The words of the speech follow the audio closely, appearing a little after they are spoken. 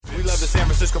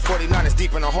Francisco 49ers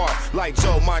deep in the heart. Like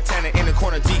Joe Montana in the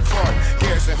corner, D. Clark.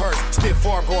 Garrison Hurst, stiff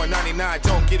farm going 99.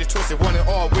 Don't get it twisted, one and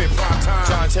all with prime time.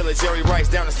 John Taylor, Jerry Rice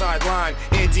down the sideline.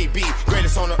 NDB,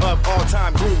 greatest owner of all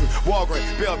time. Gruden,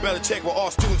 Walgren, Bill Belichick were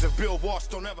all students of Bill Walsh.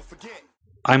 Don't ever forget.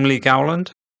 I'm Lee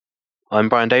Gowland. I'm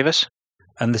Brian Davis.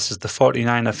 And this is the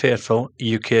 49er Faithful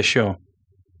UK show.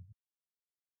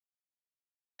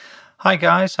 Hi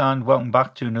guys, and welcome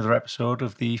back to another episode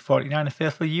of the 49er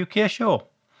Faithful UK show.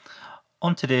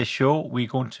 On today's show, we're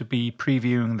going to be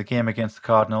previewing the game against the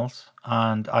Cardinals,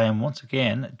 and I am once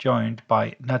again joined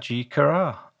by Naji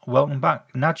Karar. Welcome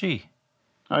back, Naji.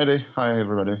 Hi Lee. Hi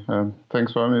everybody.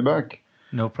 Thanks for having me back.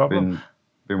 No problem.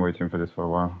 Been waiting for this for a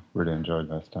while. Really enjoyed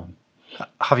last time.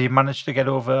 Have you managed to get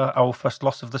over our first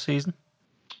loss of the season?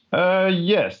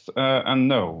 Yes and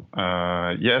no.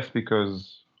 Yes,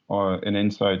 because in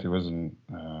hindsight, it wasn't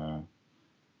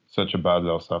such a bad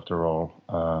loss after all.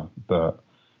 But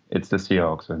it's the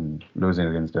Seahawks, and losing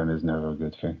against them is never a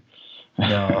good thing.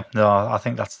 No, I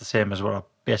think that's the same as what I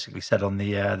basically said on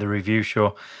the review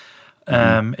show.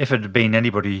 If it had been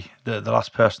anybody, the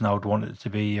last person I would want it to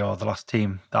be, or the last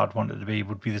team that I'd want it to be,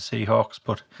 would be the Seahawks.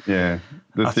 But yeah,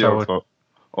 the Seahawks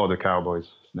or the Cowboys.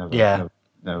 Never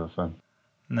fun.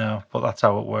 No, but that's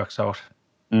how it works out.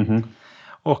 Mm-hmm.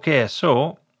 Okay,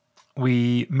 so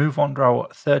we move on to our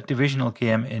third divisional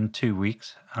game in 2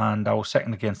 weeks, and our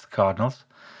second against the Cardinals.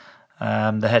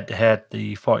 The head-to-head,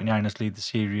 the 49ers lead the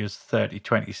series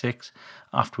 30-26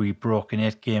 after we broke an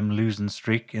 8-game losing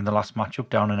streak in the last matchup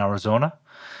down in Arizona.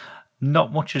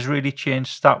 Not much has really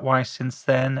changed stat-wise since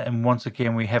then, and once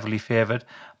again we heavily favoured,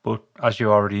 but as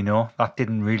you already know, that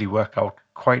didn't really work out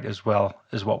quite as well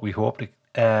as what we hoped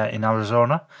in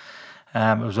Arizona.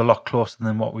 It was a lot closer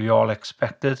than what we all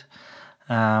expected.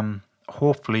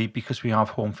 Hopefully, because we have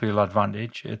home field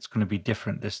advantage, it's going to be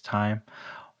different this time.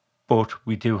 But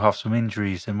we do have some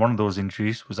injuries, and one of those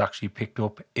injuries was actually picked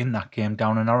up in that game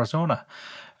down in Arizona,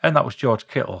 and that was George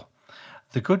Kittle.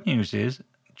 The good news is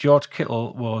George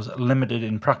Kittle was limited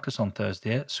in practice on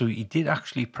Thursday, so he did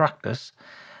actually practice.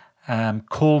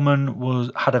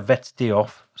 Coleman had a vet's day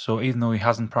off, so even though he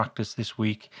hasn't practiced this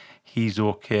week, he's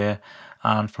okay.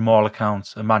 And from all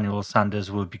accounts, Emmanuel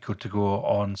Sanders will be good to go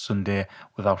on Sunday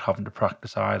without having to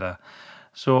practice either.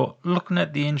 So looking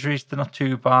at the injuries, they're not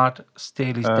too bad.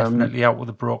 Staley's definitely out with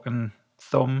a broken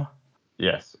thumb.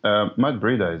 Yes. Matt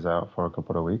Breida is out for a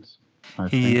couple of weeks.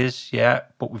 He is, yeah.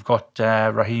 But we've got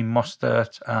Raheem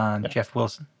Mostert and Jeff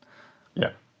Wilson.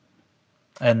 Yeah.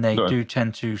 And they do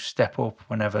tend to step up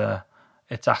whenever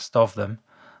it's asked of them.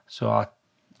 So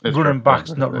running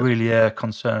back's not really a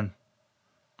concern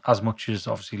as much as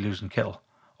obviously losing Kittle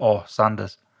or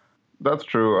Sanders. That's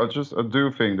true. I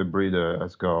do think that Breida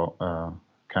has got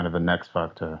kind of an X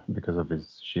factor because of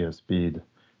his sheer speed.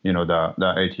 You know,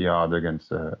 that 80 yard against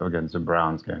the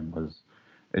Browns game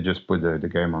it just put the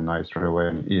game on ice right away.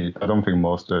 And I don't think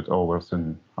Mostert or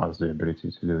Wilson has the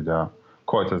ability to do that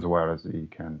quite as well as he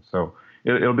can. So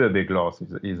it'll be a big loss. I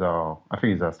think he's our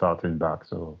starting back.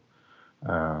 So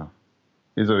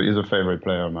he's a favorite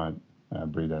player of mine,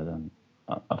 Breida, and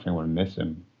I think we'll miss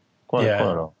him quite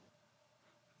a lot.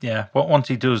 Yeah, but once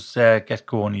he does get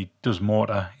going, he does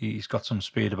motor. He's got some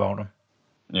speed about him.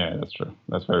 Yeah, that's true.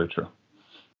 That's very true.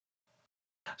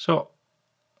 So,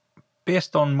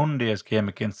 based on Monday's game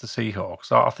against the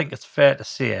Seahawks, I think it's fair to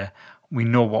say we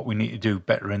know what we need to do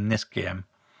better in this game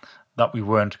that we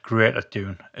weren't great at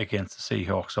doing against the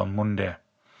Seahawks on Monday.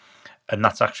 And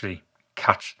that's actually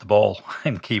catch the ball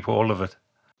and keep hold of it.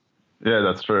 Yeah,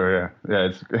 that's true, yeah.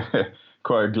 It's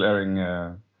quite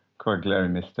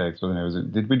glaring mistakes, wasn't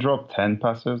it? Did we drop 10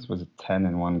 passes? Was it 10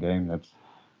 in one game?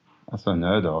 That's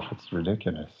unheard of. It's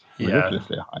ridiculous.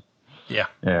 Ridiculously high. Yeah,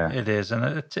 it is.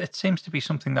 And it seems to be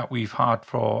something that we've had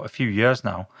for a few years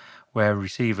now, where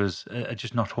receivers are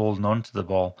just not holding on to the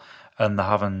ball and they're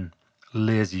having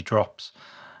lazy drops.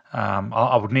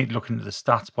 I would need to look into the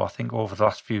stats, but I think over the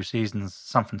last few seasons,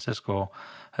 San Francisco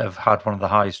have had one of the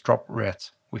highest drop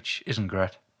rates, which isn't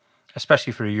great,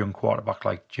 especially for a young quarterback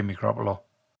like Jimmy Garoppolo.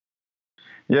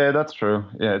 Yeah, that's true.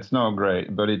 Yeah, it's not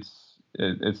great, but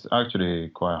it's actually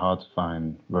quite hard to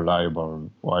find reliable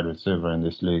wide receiver in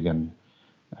this league, and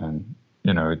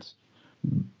you know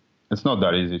it's not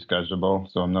that easy to catch the ball.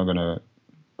 So I'm not gonna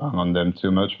bang on them too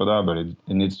much for that, but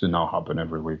it needs to now happen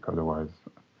every week. Otherwise,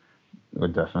 we're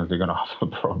definitely gonna have a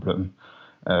problem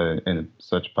in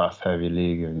such pass-heavy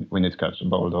league. And we need to catch the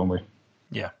ball, don't we?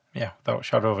 Yeah, without a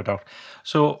shadow of a doubt.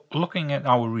 So looking at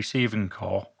our receiving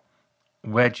core,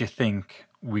 where do you think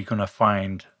we're going to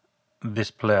find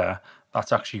this player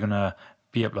that's actually going to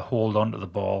be able to hold on to the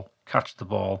ball, catch the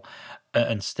ball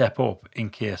and step up in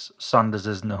case Sanders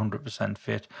isn't 100%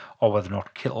 fit, or whether or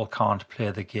not Kittle can't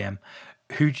play the game.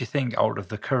 Who do you think out of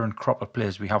the current crop of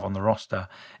players we have on the roster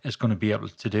is going to be able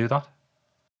to do that?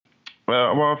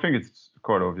 Well, I think it's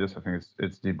quite obvious. I think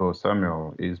it's Deebo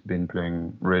Samuel. He's been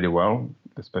playing really well,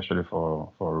 especially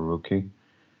for a rookie.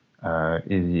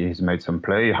 He's made some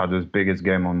play. He had his biggest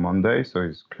game on Monday, so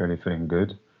he's clearly feeling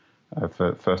good.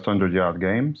 First 100-yard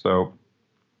game. So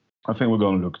I think we're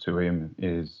going to look to him.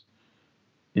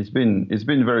 He's been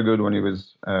very good when he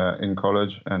was in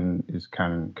college, and he's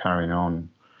carrying on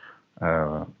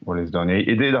what he's done.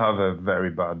 He did have a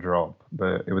very bad drop,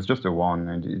 but it was just a one.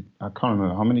 And I can't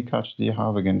remember how many catches did he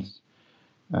have against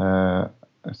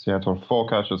Seattle. 4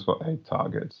 catches for 8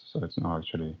 targets. So it's not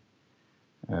actually.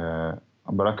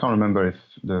 But I can't remember if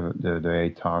the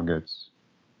 8 targets,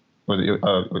 whether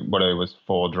it was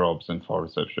 4 drops and 4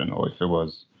 reception, or if it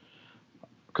was.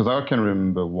 Because I can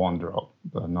remember 1 drop,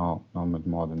 but not much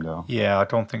more than that. Yeah, I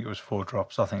don't think it was 4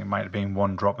 drops. I think it might have been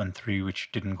 1 drop and 3,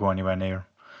 which didn't go anywhere near.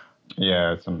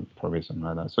 Yeah, probably something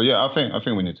like that. So yeah, I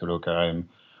think we need to look at him,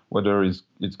 whether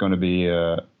it's going to be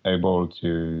able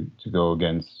to go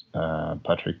against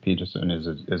Patrick Peterson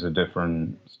is a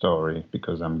different story,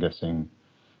 because I'm guessing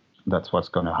that's what's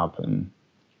going to happen.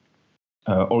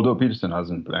 Although Peterson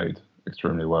hasn't played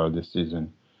extremely well this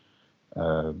season,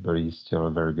 but he's still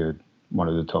a very good, one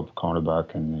of the top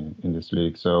cornerback in this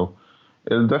league. So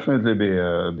it'll definitely be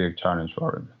a big challenge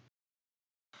for him.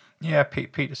 Yeah,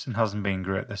 Peterson hasn't been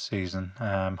great this season.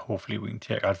 Hopefully we can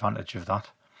take advantage of that.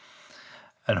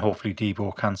 And hopefully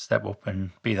Deebo can step up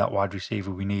and be that wide receiver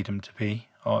we need him to be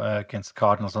against the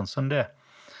Cardinals on Sunday.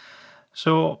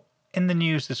 So in the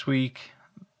news this week,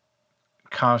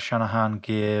 Kyle Shanahan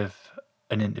gave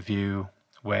an interview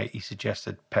where he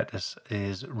suggested Pettis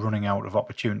is running out of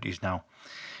opportunities now.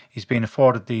 He's been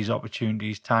afforded these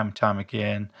opportunities time and time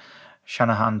again.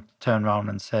 Shanahan turned around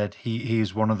and said he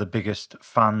is one of the biggest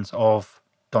fans of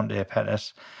Dante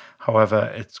Pettis.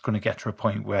 However, it's going to get to a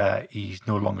point where he's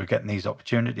no longer getting these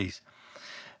opportunities.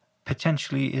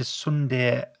 Potentially, is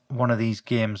Sunday one of these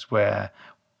games where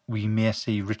we may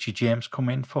see Richie James come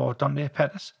in for Dante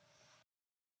Pettis?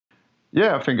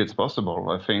 Yeah, I think it's possible.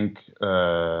 I think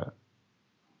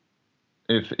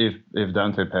if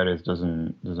Dante Pettis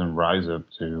doesn't rise up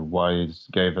to what he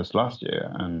gave us last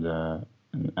year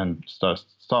and starts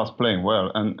playing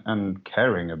well and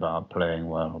caring about playing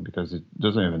well, because it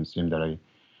doesn't even seem that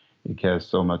he cares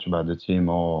so much about the team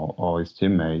or his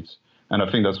teammates. And I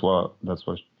think that's what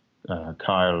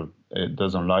Kyle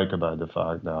doesn't like about the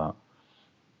fact that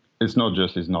it's not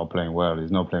just he's not playing well,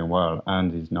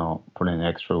 and he's not putting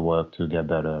extra work to get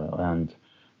better. And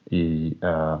he's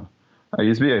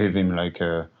behaving like,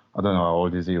 I don't know how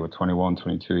old is he, 21,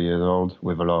 22 years old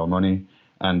with a lot of money.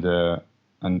 And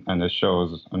it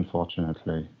shows,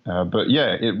 unfortunately. But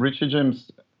yeah, Richie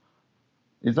James,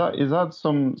 he's had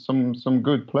some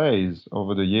good plays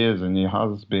over the years, and he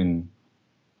has been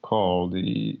called.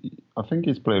 I think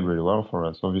he's played really well for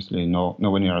us. Obviously,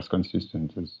 nowhere near as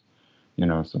consistent as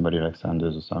somebody like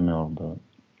Sanders or Samuel, but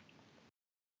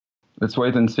let's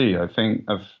wait and see. I think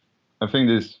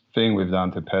this thing with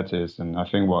Dante Pettis, and I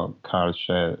think what Kyle's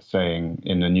saying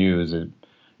in the news, it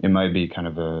might be kind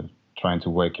of trying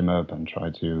to wake him up and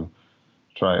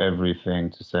try everything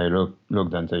to say,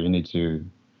 look, Dante, you need to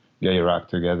get your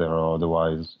act together, or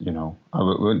otherwise, we're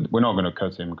not going to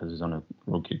cut him because he's on a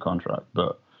rookie contract,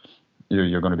 but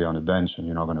you're going to be on the bench and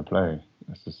you're not going to play.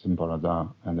 It's as simple as that.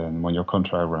 And then when your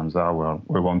contract runs out, well,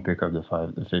 we won't pick up the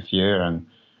 5th year, and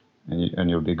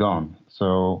you'll be gone.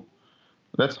 So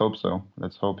let's hope so.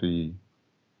 Let's hope he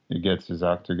gets his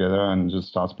act together and just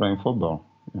starts playing football.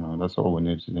 That's all we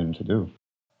need him to do.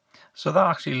 So that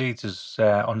actually leads us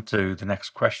on to the next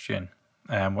question.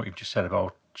 What you've just said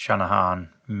about Shanahan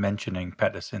mentioning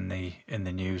Pettis in the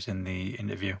news, in the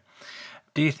interview.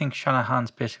 Do you think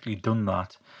Shanahan's basically done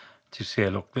that to say,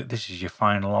 look, this is your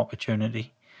final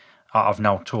opportunity? I've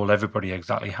now told everybody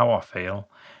exactly how I feel.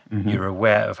 Mm-hmm. You're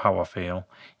aware of how I feel.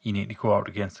 You need to go out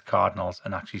against the Cardinals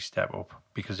and actually step up,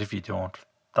 because if you don't,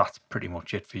 that's pretty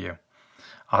much it for you.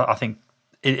 I think,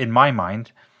 in my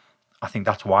mind, I think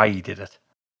that's why he did it.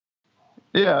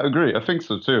 Yeah, I agree. I think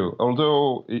so too.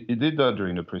 Although he did that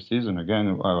during the preseason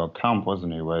again, camp,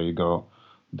 wasn't he, where he got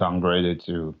downgraded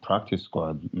to practice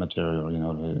squad material,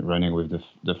 running with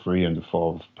the 3 and the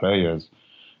 4 players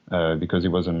because he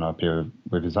wasn't happy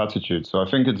with his attitude. So I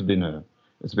think it's been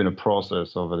a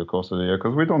process over the course of the year,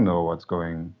 because we don't know what's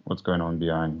going on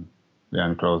behind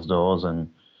closed doors and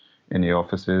in the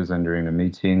offices and during the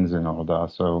meetings and all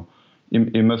that. So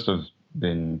he must have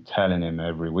been telling him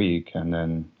every week, and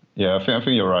then. Yeah, I think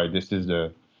you're right. This is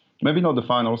the maybe not the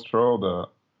final straw,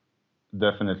 but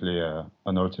definitely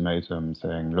an ultimatum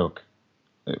saying, look,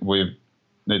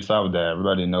 it's out there.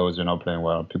 Everybody knows you're not playing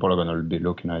well. People are going to be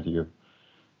looking at you.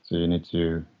 So you need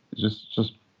to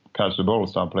just catch the ball,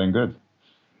 start playing good.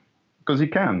 Because he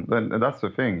can. That's the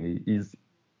thing.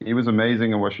 He was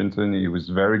amazing in Washington. He was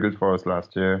very good for us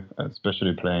last year,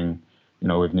 especially playing,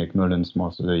 with Nick Mullins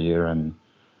most of the year and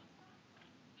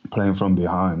playing from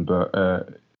behind.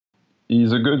 But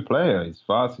he's a good player. He's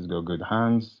fast. He's got good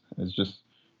hands. He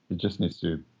just needs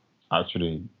to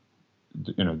actually,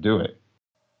 do it.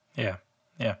 Yeah.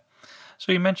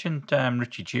 So you mentioned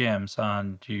Richie James,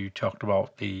 and you talked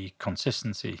about the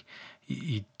consistency.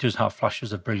 He does have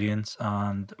flashes of brilliance,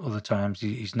 and other times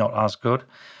he's not as good.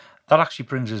 That actually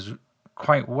brings us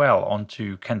quite well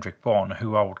onto Kendrick Bourne,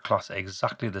 who I would class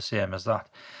exactly the same as that.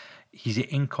 He's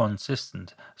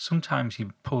inconsistent. Sometimes he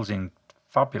pulls in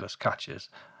fabulous catches,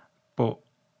 but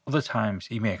other times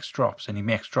he makes drops, and he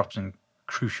makes drops in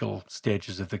crucial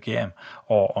stages of the game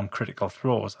or on critical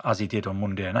throws, as he did on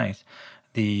Monday night.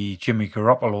 The Jimmy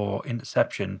Garoppolo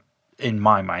interception, in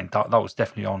my mind, that was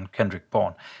definitely on Kendrick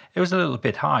Bourne. It was a little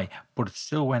bit high, but it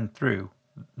still went through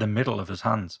the middle of his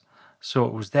hands. So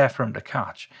it was there for him to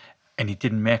catch, and he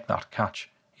didn't make that catch.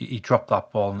 He dropped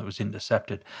that ball and it was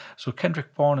intercepted. So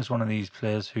Kendrick Bourne is one of these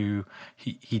players who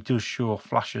he does show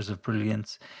flashes of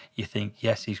brilliance. You think,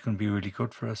 yes, he's going to be really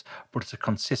good for us, but it's a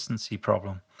consistency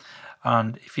problem.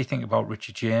 And if you think about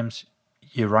Richie James,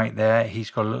 you're right there. He's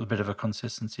got a little bit of a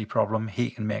consistency problem.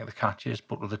 He can make the catches,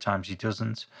 but other times he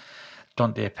doesn't.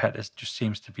 Dante Pettis just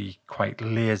seems to be quite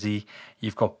lazy.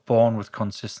 You've got Bourne with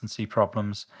consistency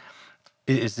problems.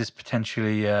 Is this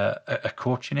potentially a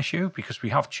coaching issue? Because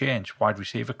we have changed wide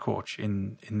receiver coach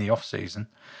in the off-season.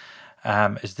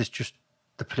 Is this just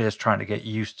the players trying to get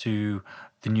used to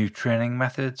the new training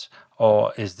methods,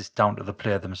 or is this down to the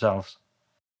player themselves?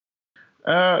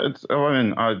 I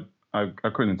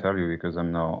couldn't tell you because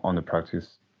I'm not on the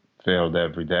practice field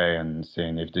every day and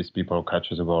seeing if these people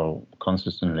catches the ball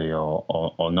consistently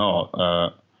or not.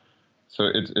 So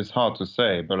it's hard to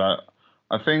say, but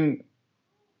I think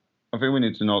we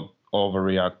need to not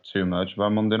overreact too much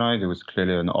about Monday night. It was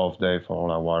clearly an off day for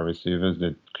all our wide receivers.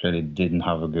 They clearly didn't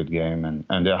have a good game,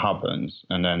 and it happens.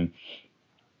 And then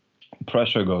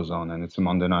pressure goes on, and it's a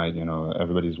Monday night.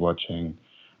 Everybody's watching.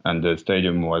 And the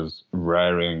stadium was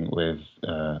raring with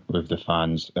the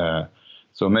fans.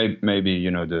 So maybe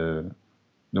the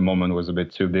moment was a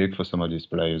bit too big for some of these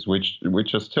players, which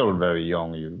are still very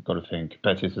young. You've got to think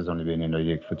Pettis has only been in the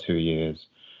league for 2 years.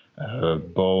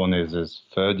 Bourne is his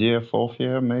fourth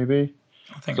year, maybe.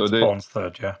 I think so. It's Bourne's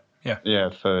third year. Yeah,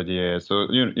 third year. So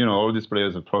all these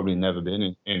players have probably never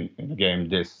been in a game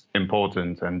this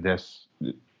important and this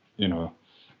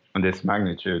and this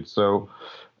magnitude. So.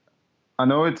 I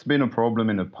know it's been a problem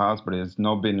in the past, but it's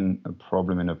not been a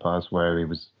problem in the past where it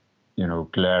was,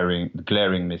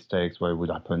 glaring mistakes where it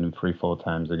would happen 3-4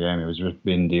 times a game. It was just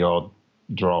been the odd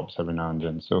drops every now and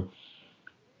then. So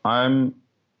I'm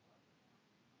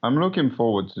looking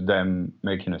forward to them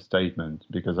making a statement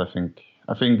because I think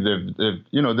they've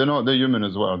they're human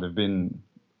as well. They've been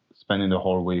spending the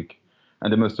whole week,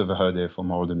 and they must have heard it from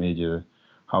all the media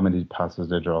how many passes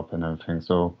they drop and everything.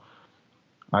 So.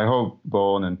 I hope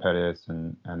Bourne and Pettis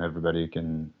and everybody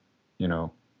can,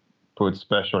 put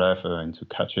special effort into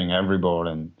catching every ball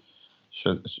and,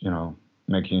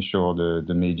 making sure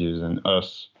the medias and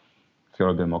us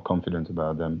feel a bit more confident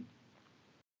about them.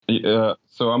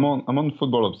 So I'm on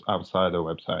Football Outsider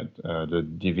website, the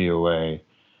DVOA,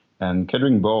 and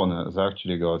Kendrick Bourne has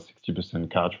actually got a 60%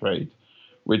 catch rate,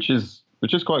 which is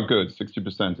quite good.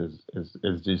 60%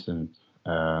 is decent.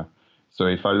 So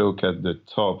if I look at the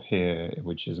top here,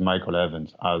 which is Michael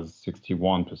Evans, has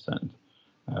 61%.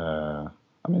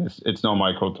 It's not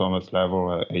Michael Thomas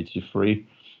level, 83.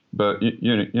 But,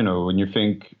 when you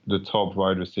think the top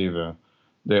wide receiver,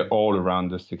 they're all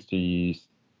around the 60%,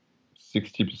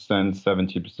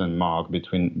 70% mark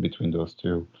between those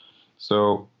two.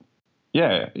 So,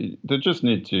 yeah, they just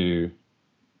need to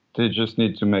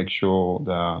make sure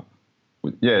that,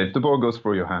 if the ball goes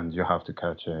through your hands, you have to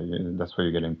catch it. That's what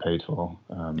you're getting paid for.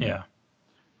 And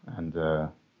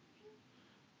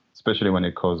especially when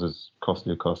it causes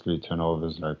costly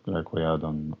turnovers like we had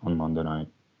on Monday night.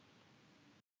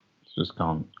 Just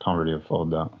can't really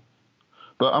afford that.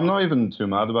 But I'm not even too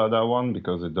mad about that one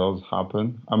because it does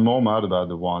happen. I'm more mad about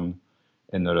the one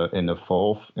in the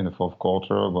fourth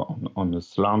quarter on the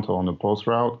slant or on the post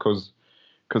route because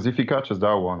if he catches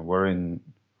that one,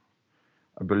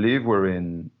 I believe we're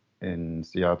in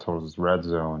Seattle's red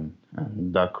zone,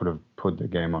 and that could have put the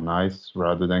game on ice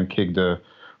rather than kick the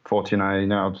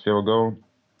 49-yard field goal.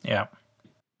 Yeah.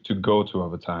 to go to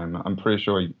overtime. I'm pretty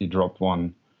sure he dropped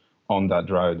one on that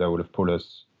drive that would have put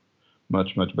us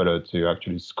much better to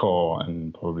actually score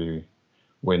and probably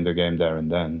win the game there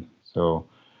and then. So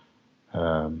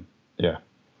yeah,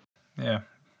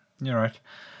 you're right.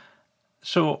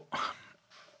 So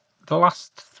the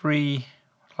last three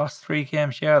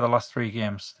games,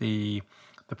 the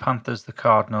Panthers, the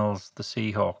Cardinals, the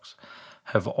Seahawks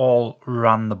have all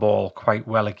ran the ball quite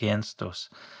well against us.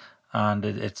 And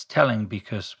it's telling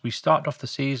because we started off the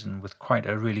season with quite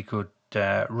a really good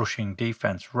rushing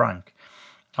defense rank.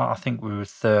 I think we were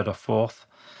 3rd or 4th.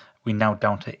 We're now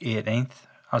down to 18th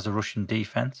as a rushing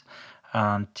defense.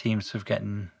 And teams have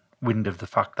gotten wind of the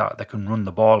fact that they can run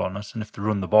the ball on us. And if they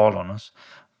run the ball on us,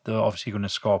 they're obviously going to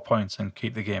score points and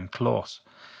keep the game close.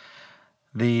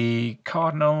 The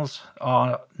Cardinals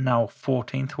are now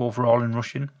 14th overall in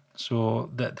rushing. So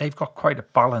they've got quite a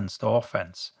balanced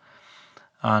offense.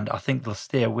 And I think they'll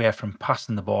stay away from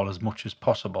passing the ball as much as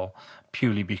possible,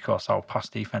 purely because our pass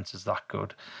defense is that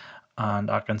good. And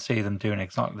I can see them doing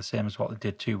exactly the same as what they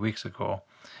did 2 weeks ago,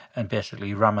 and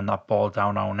basically ramming that ball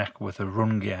down our neck with a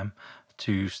run game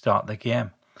to start the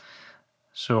game.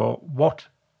 So what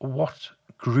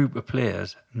group of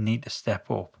players need to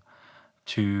step up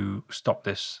to stop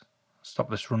this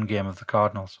run game of the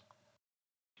Cardinals?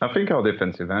 I think our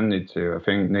defensive end need to. I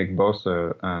think Nick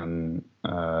Bosa and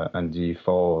Dee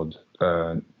Ford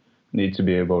need to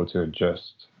be able to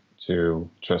adjust to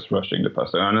just rushing the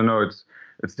passer. And I know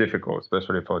it's difficult,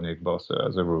 especially for Nick Bosa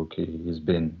as a rookie. He's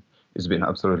been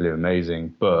absolutely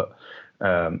amazing, but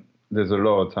there's a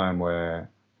lot of time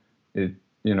where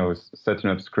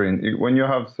setting up screen. When you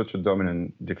have such a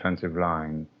dominant defensive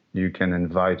line, you can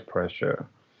invite pressure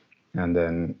and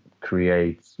then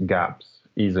create gaps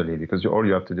easily, because all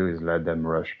you have to do is let them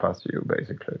rush past you,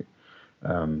 basically.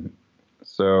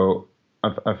 So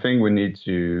I think they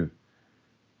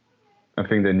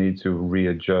need to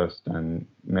readjust and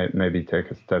maybe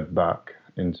take a step back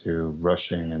into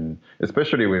rushing, and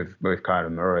especially with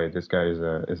Kyler Murray. This guy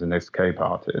is an escape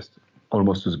artist,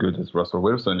 almost as good as Russell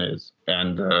Wilson is,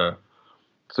 and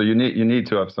so you need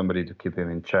to have somebody to keep him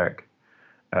in check.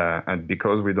 And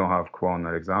because we don't have Quan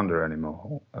Alexander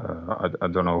anymore, I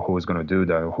don't know who's going to do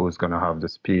that, or who's going to have the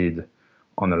speed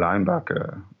on the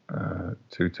linebacker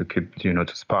to keep,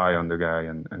 to spy on the guy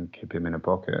and keep him in a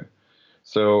pocket.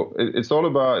 So it's all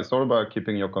about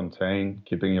keeping your contain,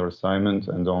 keeping your assignment,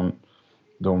 and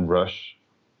don't rush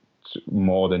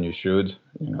more than you should,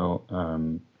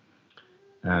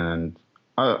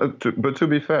 But to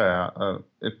be fair,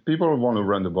 if people want to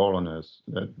run the ball on us,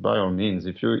 by all means,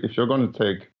 if you're going to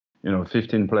take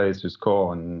 15 plays to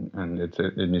score and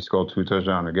you score 2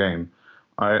 touchdowns a game,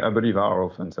 I believe our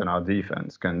offense and our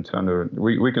defense can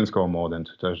we can score more than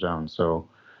 2 touchdowns. So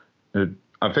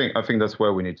I think that's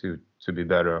where we need to be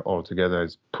better altogether,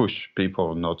 is push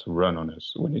people not to run on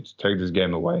us. We need to take this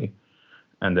game away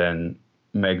and then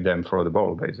make them throw the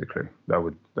ball, basically. That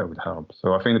would help.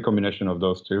 So I think the combination of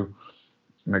those two,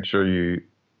 make sure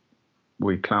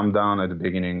we clamp down at the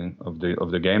beginning of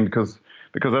the game, because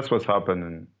that's what's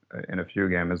happened in a few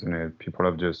games, isn't it? People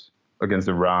have just, against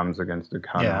the Rams, against the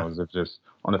Cardinals, they've just,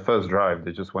 on the first drive,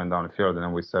 they just went down the field, and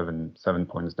then we're 7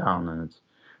 points down, and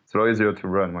it's a lot easier to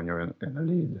run when you're in a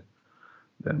lead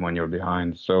than when you're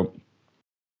behind. So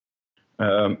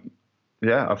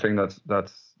I think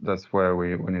that's where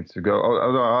we need to go.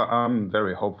 Although I'm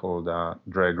very hopeful that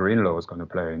Dre Greenlaw is going to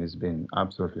play, and he's been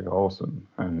absolutely awesome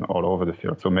and all over the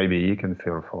field. So maybe he can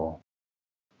fill for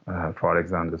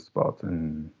Alexander's spot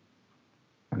and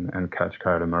catch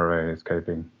Kyler Murray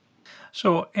escaping.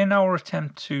 So in our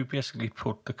attempt to basically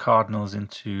put the Cardinals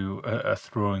into a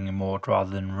throwing mode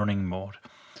rather than running mode,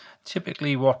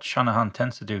 typically what Shanahan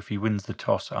tends to do if he wins the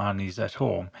toss and he's at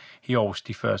home, he always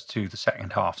defers to the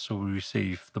second half, so we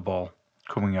receive the ball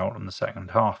coming out in the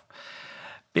second half.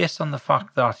 Based on the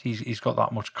fact that he's got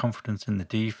that much confidence in the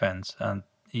defense and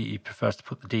he prefers to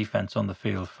put the defense on the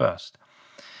field first,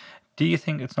 do you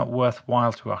think it's not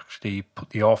worthwhile to actually put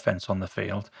the offense on the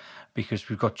field? Because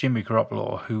we've got Jimmy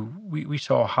Garoppolo, who we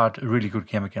saw had a really good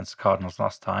game against the Cardinals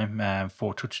last time,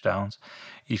 4 touchdowns.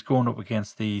 He's going up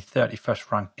against the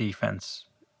 31st ranked defense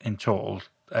in total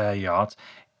yards.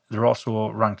 They're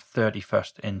also ranked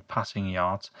 31st in passing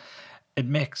yards. It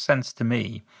makes sense to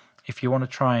me, if you want to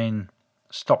try and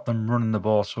stop them running the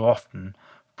ball so often,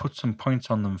 put some points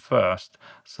on them first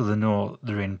so they know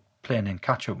they're playing in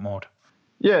catch-up mode.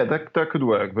 Yeah, that could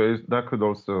work, but that could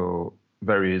also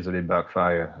very easily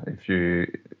backfire. If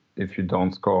you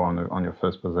don't score on your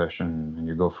first possession and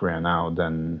you go 3 and out,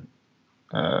 then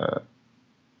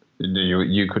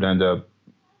you could end up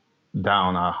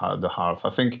down at the half. I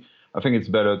think it's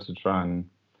better to try and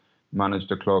manage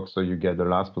the clock so you get the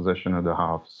last possession of the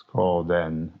half, score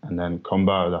then, and then come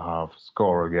back the half,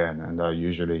 score again, and that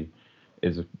usually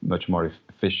is much more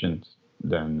efficient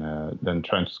than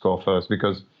trying to score first,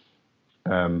 because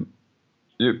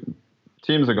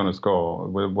teams are going to score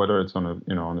whether it's on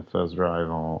the first drive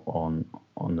or on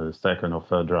the second or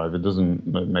third drive. It doesn't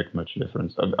make much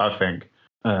difference, I think.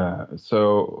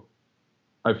 So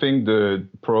I think the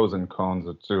pros and cons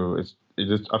are too.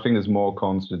 I think there's more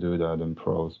cons to do that than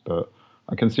pros, but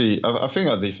I can see. I think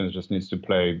our defense just needs to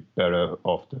play better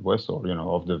off the whistle,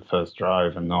 off the first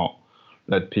drive, and not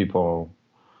let people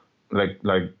like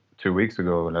 2 weeks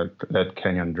ago, let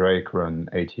Kenyon Drake run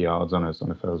 80 yards on us on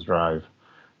the first drive,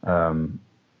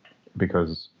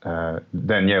 because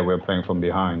then we're playing from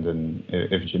behind, and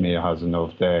if Jameer has an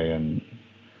off day and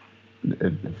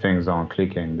things aren't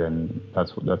clicking, then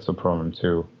that's a problem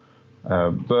too.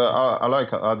 But I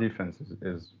like our defense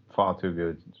is far too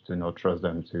good to not trust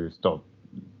them to stop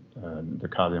the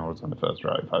Cardinals on the first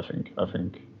drive. I think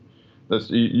that's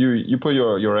you put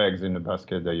your eggs in the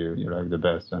basket that you like the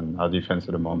best, and our defense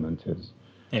at the moment is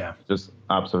just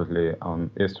absolutely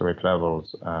on historic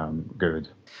levels good.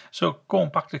 So going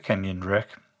back to Kenyon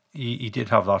Drake, he did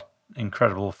have that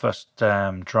incredible first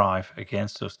drive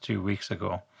against us 2 weeks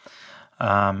ago.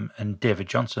 And David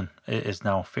Johnson is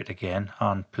now fit again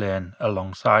and playing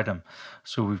alongside him.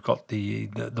 So we've got the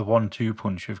 1-2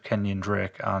 punch of Kenyon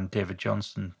Drake and David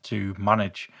Johnson to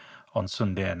manage on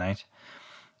Sunday night.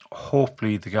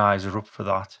 Hopefully the guys are up for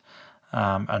that,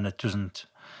 and they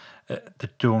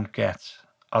don't get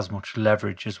as much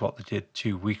leverage as what they did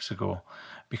 2 weeks ago,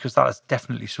 because that is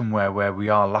definitely somewhere where we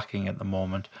are lacking at the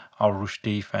moment, our rush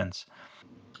defense.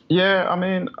 Yeah, I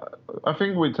mean, I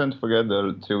think we tend to forget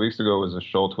that 2 weeks ago was a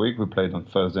short week. We played on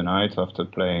Thursday night after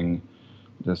playing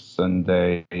the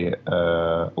Sunday. I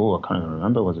can't even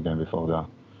remember what the game before that.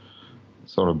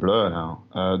 It's sort of blur now.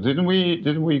 Didn't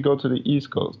we go to the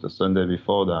East Coast the Sunday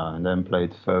before that and then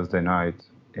played Thursday night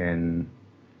in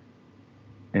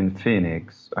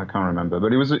Phoenix? I can't remember,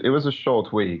 but it was a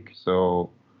short week, so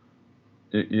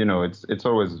it's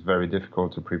always very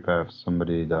difficult to prepare for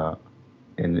somebody that.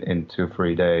 In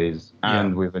 2-3 days,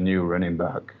 and with a new running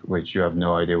back, which you have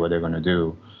no idea what they're going to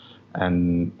do.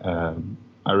 And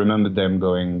I remember them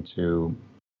going to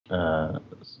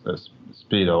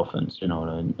speed offense,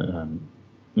 no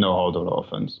huddle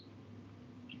offense.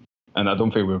 And I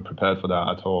don't think we were prepared for that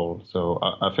at all. So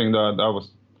I think that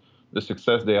was the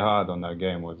success they had on that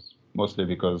game was mostly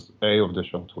because A, of the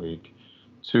short week,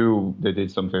 2, they did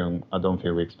something I don't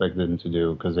think we expected them to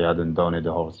do because they hadn't done it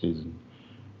the whole season.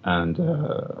 And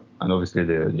obviously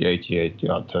the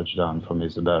 88-yard touchdown from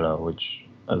Isabella, which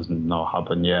has not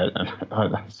happened yet,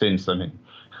 and since and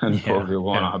probably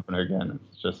won't happen again.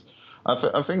 It's just,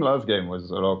 I think last game was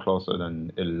a lot closer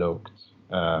than it looked.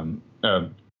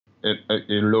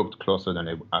 It looked closer than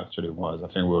it actually was. I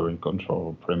think we were in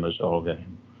control pretty much all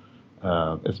game,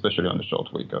 especially on the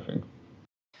short week, I think.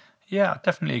 Yeah, I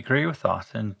definitely agree with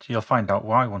that, and you'll find out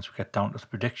why once we get down to the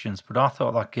predictions. But I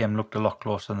thought that game looked a lot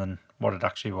closer than what it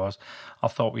actually was. I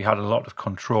thought we had a lot of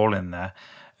control in there.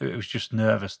 It was just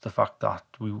nervous, the fact that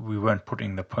we weren't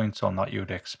putting the points on that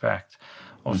you'd expect.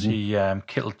 Obviously,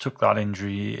 Kittle took that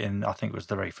injury in, I think it was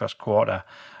the very first quarter,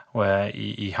 where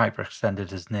he hyperextended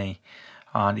his knee,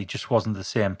 and he just wasn't the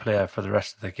same player for the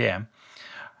rest of the game.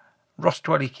 Ross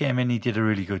Dwelley came in, he did a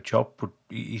really good job, but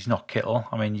he's not Kittle.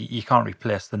 I mean, you can't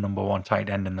replace the number one tight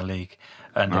end in the league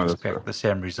and expect the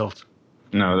same result.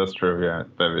 No, that's true, yeah.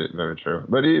 Very, very true.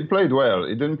 But he played well.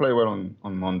 He didn't play well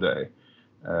on Monday.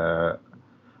 I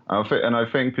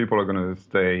think people are going to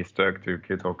stay stuck to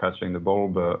Kittle catching the ball,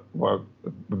 but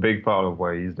a big part of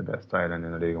why he's the best tight end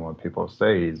in the league and what people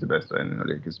say he's the best tight end in the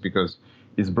league is because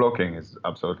his blocking is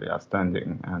absolutely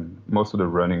outstanding. And most of the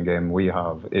running game we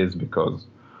have is because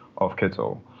of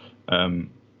Kittle. And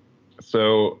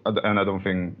I don't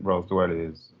think Ross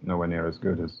Dwelley is nowhere near as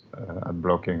good as at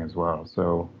blocking as well.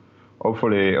 So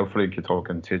hopefully Kittle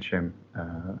can teach him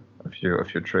a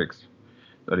few tricks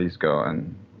that he's got,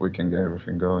 and we can get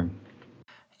everything going.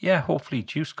 Yeah, hopefully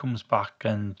Juice comes back,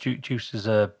 and Juice is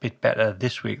a bit better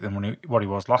this week than what he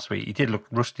was last week. He did look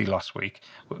rusty last week.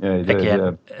 Yeah, he did.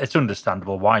 Again, it's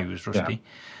understandable why he was rusty.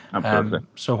 Yeah, absolutely.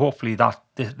 So hopefully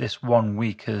this 1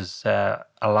 week has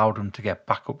allowed him to get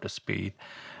back up to speed,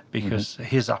 because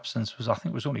his absence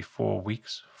was only 4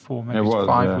 weeks,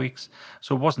 5 weeks.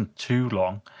 So it wasn't too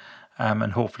long,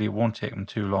 and hopefully it won't take him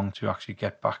too long to actually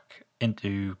get back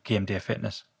into game day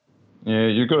fitness. Yeah,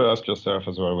 you got to ask yourself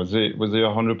as well. Was he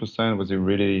 100%? Was he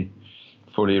really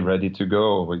fully ready to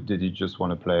go, or did he just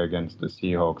want to play against the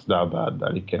Seahawks that bad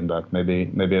that he came back maybe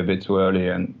a bit too early?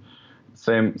 And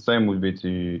same would be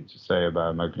to say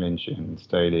about McGlinchey and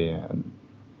Staley, and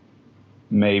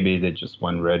maybe they just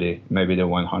weren't ready. Maybe they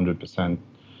went 100%,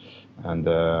 and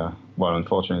well,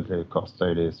 unfortunately, it cost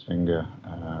Staley his finger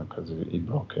because he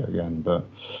broke it again. But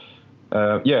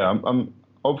yeah, I'm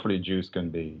hopefully Juice can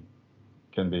be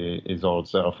his old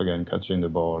self again, catching the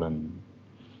ball and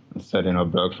setting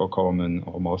up Burke for Coleman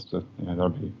almost. That'll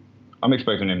be. I'm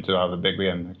expecting him to have a big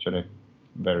game, actually,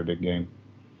 very big game.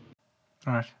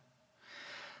 All right.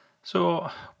 So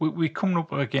we coming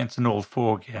up against an old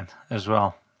foe again as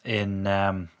well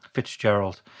in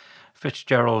Fitzgerald.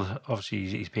 Fitzgerald, obviously,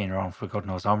 he's been around for God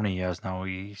knows how many years now.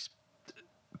 He's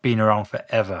been around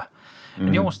forever. And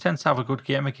he always tends to have a good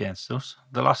game against us.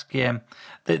 The last game,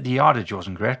 the yardage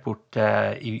wasn't great,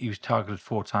 but he was targeted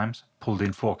 4 times, pulled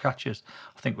in 4 catches.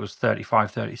 I think it was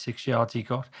 35, 36 yards he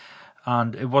got.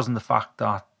 And it wasn't the fact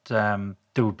that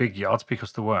they were big yards,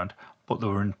 because they weren't, but they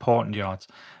were important yards.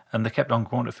 And they kept on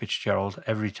going to Fitzgerald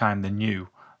every time they knew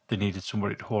they needed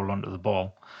somebody to hold onto the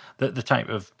ball. The type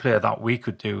of player that we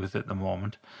could do with at the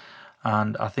moment.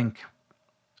 And I think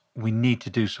we need to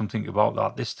do something about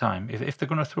that this time. If they're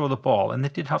going to throw the ball, and they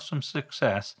did have some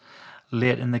success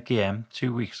late in the game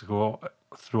 2 weeks ago,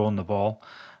 throwing the ball.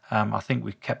 I think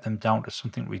we kept them down to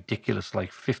something ridiculous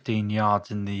like 15 yards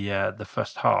in the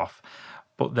first half.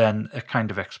 But then it kind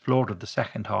of exploded the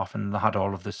second half, and they had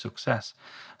all of this success.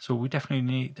 So we definitely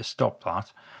need to stop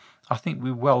that. I think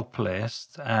we're well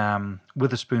placed.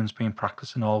 Witherspoon's been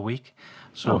practicing all week,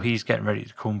 so he's getting ready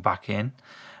to come back in.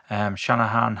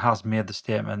 Shanahan has made the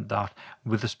statement that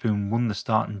Witherspoon won the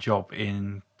starting job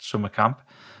in summer camp.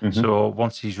 So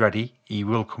once he's ready, he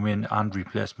will come in and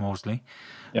replace Mosley.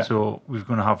 Yeah. So we're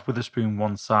going to have Witherspoon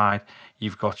one side,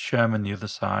 you've got Sherman the other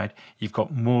side, you've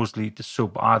got Mosley to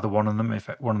sub either one of them if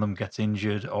one of them gets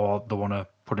injured or they want to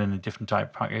put in a different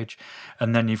type package.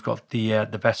 And then you've got the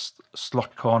best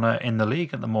slot corner in the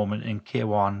league at the moment in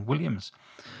K'Waun Williams.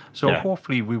 So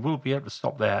hopefully we will be able to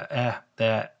stop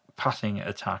their passing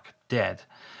attack dead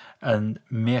and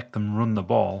make them run the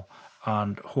ball.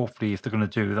 And hopefully if they're going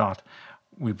to do that,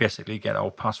 we basically get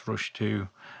our pass rush to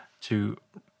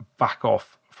back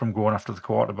off from going after the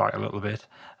quarterback a little bit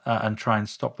and try and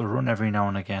stop the run every now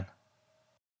and again.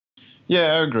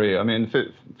 Yeah, I agree. I mean,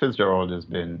 Fitzgerald is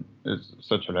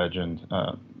such a legend,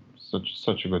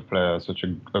 such a good player, such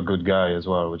a good guy as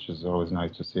well, which is always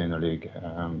nice to see in the league.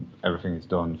 Everything he's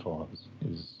done for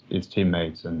his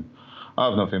teammates, and I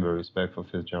have nothing but respect for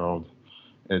Fitzgerald.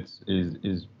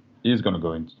 He's going to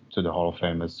go into the Hall of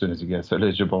Fame as soon as he gets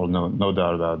eligible, no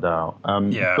doubt about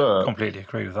that. But completely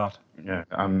agree with that. Yeah,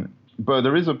 but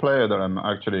there is a player that I'm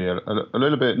actually a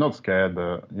little bit not scared,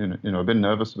 but a bit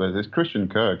nervous about. It's Christian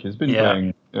Kirk. He's been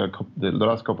playing the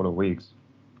last couple of weeks.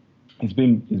 He's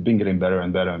been getting better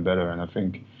and better and better, and I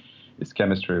think his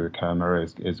chemistry with Kyle Murray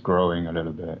is growing a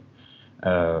little bit.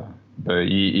 But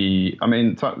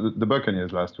the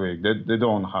Buccaneers last week, they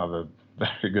don't have a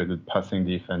very good passing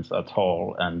defense at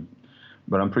all,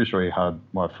 but I'm pretty sure he had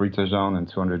 3 touchdowns and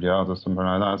 200 yards or something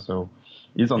like that. So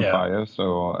he's on fire.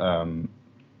 So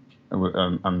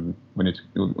we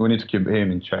need to keep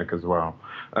him in check as well.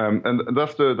 And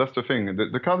that's the thing.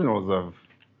 The Cardinals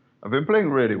have been playing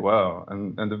really well,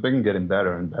 and they've been getting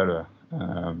better and better.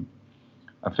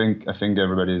 I think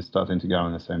everybody is starting to get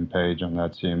on the same page on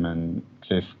that team, and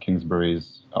Cliff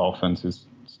Kingsbury's offense has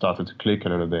started to click a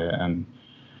little bit, and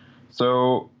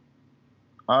so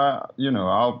our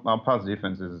pass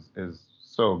defense is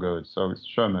so good. So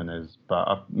Sherman is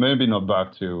maybe not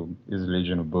back to his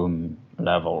Legion of Boom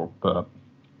level, but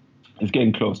it's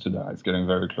getting close to that. It's getting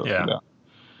very close to that.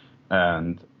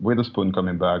 And Witherspoon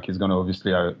coming back, he's going to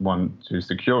obviously want to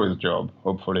secure his job,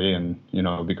 hopefully, and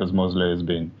because Mosley has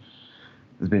been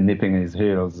nipping his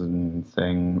heels and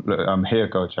saying, "Look, I'm here,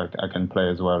 coach. I can play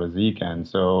as well as he can."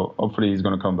 So hopefully he's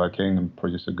going to come back in and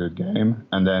produce a good game.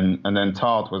 And then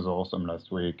Tart was awesome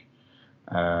last week.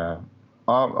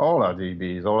 All our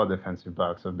DBs, all our defensive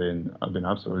backs have been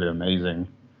absolutely amazing.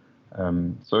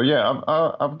 So yeah,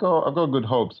 I've got good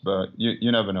hopes, but you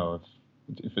never know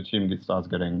if a team starts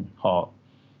getting hot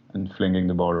and flinging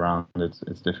the ball around,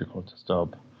 it's difficult to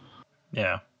stop.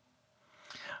 Yeah.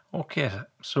 Okay,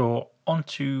 so on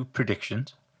to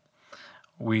predictions.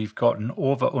 We've got an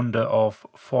over-under of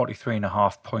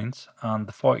 43.5 points, and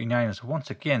the 49ers are once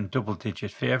again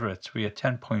double-digit favourites. We are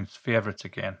 10 points favourites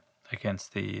again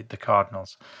against the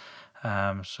Cardinals.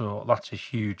 So that's a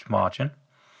huge margin.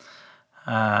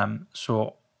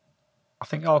 So I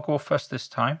think I'll go first this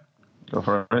time. Go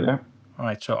for it, yeah. All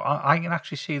right, so I can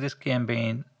actually see this game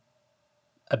being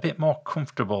a bit more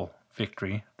comfortable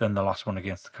victory than the last one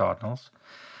against the Cardinals.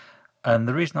 And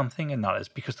the reason I'm thinking that is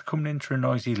because they're coming into a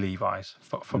noisy Levi's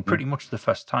for pretty much the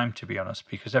first time, to be honest,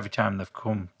 because every time they've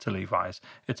come to Levi's,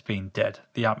 it's been dead.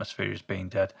 The atmosphere has been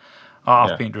dead.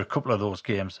 I've been to a couple of those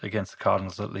games against the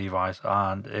Cardinals at Levi's,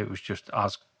 and it was just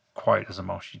as quiet as a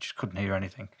mouse. You just couldn't hear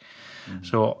anything.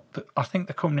 So I think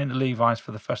they're coming into Levi's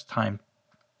for the first time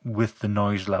with the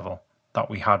noise level that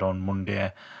we had on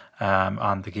Monday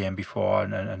and the game before,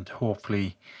 and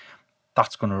hopefully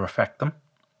that's going to affect them.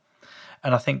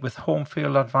 And I think with home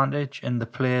field advantage and the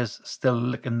players still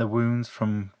licking the wounds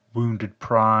from wounded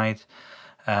pride,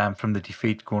 from the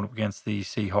defeat going up against the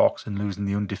Seahawks and losing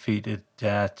the undefeated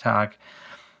tag,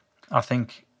 I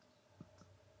think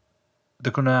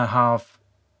they're going to have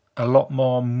a lot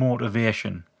more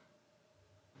motivation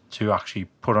to actually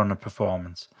put on a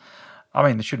performance. I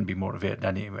mean, they shouldn't be motivated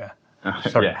anywhere.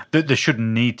 Sorry, they shouldn't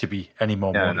need to be any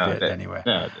more motivated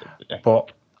anywhere.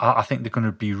 But I think they're going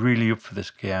to be really up for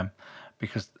this game,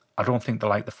 because I don't think they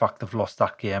like the fact they've lost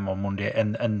that game on Monday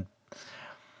and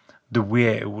the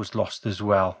way it was lost as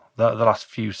well, the last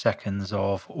few seconds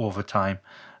of overtime.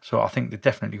 So I think they're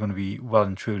definitely going to be well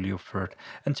and truly up for it.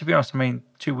 And to be honest, I mean,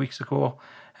 2 weeks ago,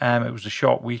 it was a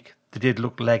short week. They did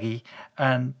look leggy,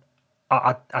 and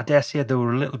I dare say they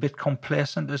were a little bit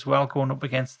complacent as well going up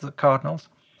against the Cardinals.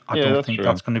 I don't think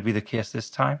that's going to be the case this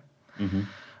time.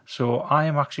 So I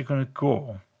am actually going to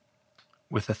go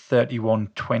with a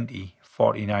 31-20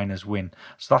 49ers win.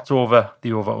 So that's over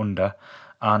the over-under,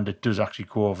 and it does actually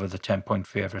go over the 10-point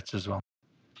favourites as well.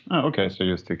 Oh, okay, so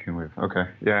you're sticking with... Okay,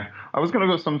 yeah. I was going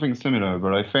to go something similar,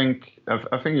 but I think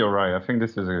you're right. I think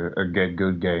this is a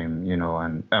get-good game, you know,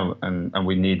 and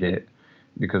we need it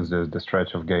because the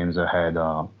stretch of games ahead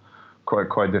are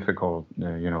quite difficult,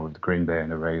 you know, with Green Bay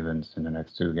and the Ravens in the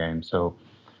next two games. So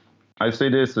I see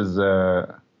this as,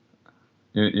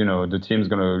 you know, the team's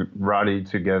going to rally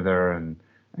together and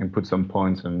put some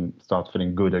points and start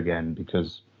feeling good again,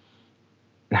 because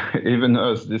even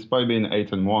us, despite being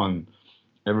 8-1,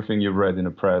 everything you've read in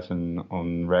the press and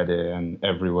on Reddit and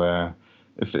everywhere,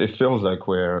 it feels like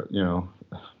we're, you know,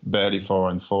 barely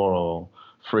 4-4 or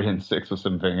 3-6 or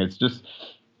something. It's just,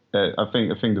 I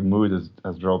think the mood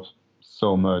has dropped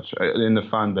so much in the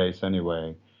fan base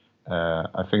anyway.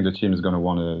 I think the team is going to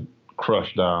want to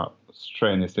crush that,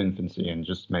 strain its infancy, and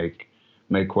just make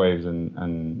waves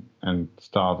and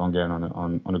start again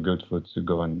on a good foot to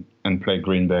go and play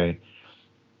Green Bay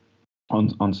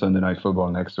on Sunday Night Football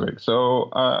next week. So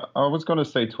I was going to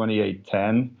say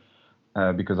 28-10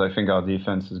 because I think our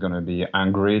defense is going to be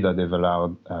angry that they've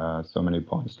allowed so many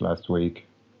points last week,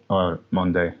 or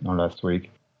Monday, not last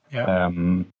week. Yeah.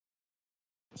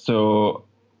 So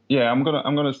yeah, I'm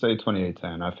gonna say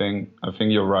 28-10. I think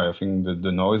you're right. I think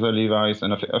the noise at Levi's,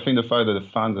 and I think the fact that the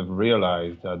fans have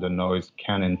realized that the noise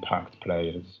can impact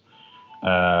players,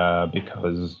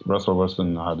 because Russell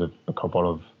Wilson had a couple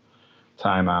of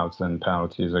timeouts and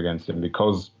penalties against him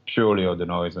because purely of the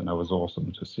noise, and that was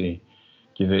awesome to see.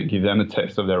 Give them a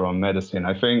taste of their own medicine.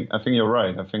 I think you're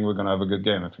right. I think we're gonna have a good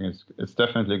game. I think it's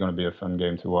definitely gonna be a fun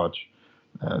game to watch.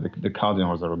 The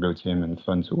Cardinals are a good team and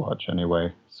fun to watch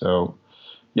anyway. So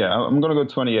yeah, I'm gonna go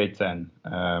 28-10.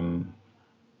 And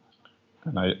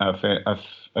I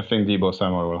think Deebo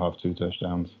Samuel will have 2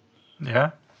 touchdowns.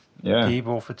 Yeah. Yeah.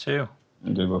 Deebo for 2.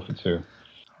 Deebo for 2.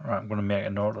 All right, I'm going to make a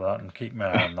note of that and keep my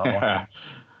eye on that one.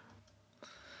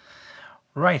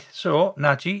 Right, so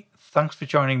Naji, thanks for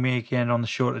joining me again on the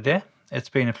show today. It's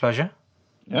been a pleasure.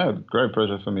 Yeah, great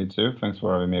pleasure for me too. Thanks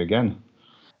for having me again.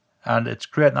 And it's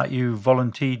great that you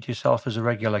volunteered yourself as a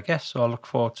regular guest, so I look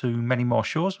forward to many more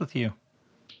shows with you.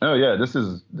 Oh yeah, this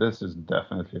is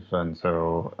definitely fun.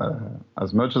 So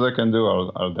as much as I can do,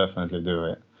 I'll definitely do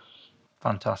it.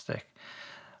 Fantastic.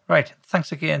 Right,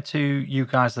 thanks again to you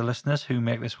guys, the listeners, who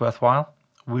make this worthwhile.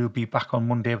 We'll be back on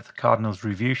Monday with the Cardinals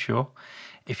review show.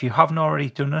 If you haven't already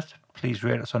done it, please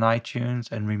rate us on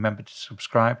iTunes and remember to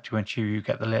subscribe to ensure you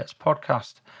get the latest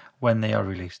podcast when they are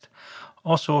released.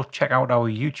 Also, check out our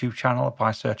YouTube channel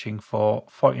by searching for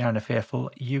 49er Faithful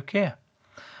UK.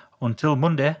 Until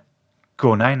Monday,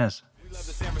 go Niners.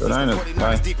 Go Niners.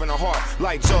 49ers deep in the heart,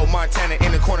 like Joe Montana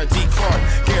in the corner, D.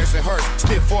 Clark, Garrison Hurst,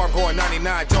 stiff farm going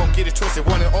 99. Don't get it twisted,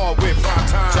 one and all with prime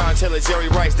time. John Taylor, Jerry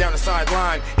Rice down the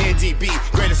sideline. NDB,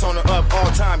 greatest owner of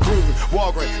all time. Gruden,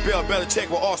 Walgren, Bill Belichick,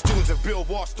 were all students of Bill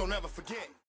Walsh. Don't ever forget.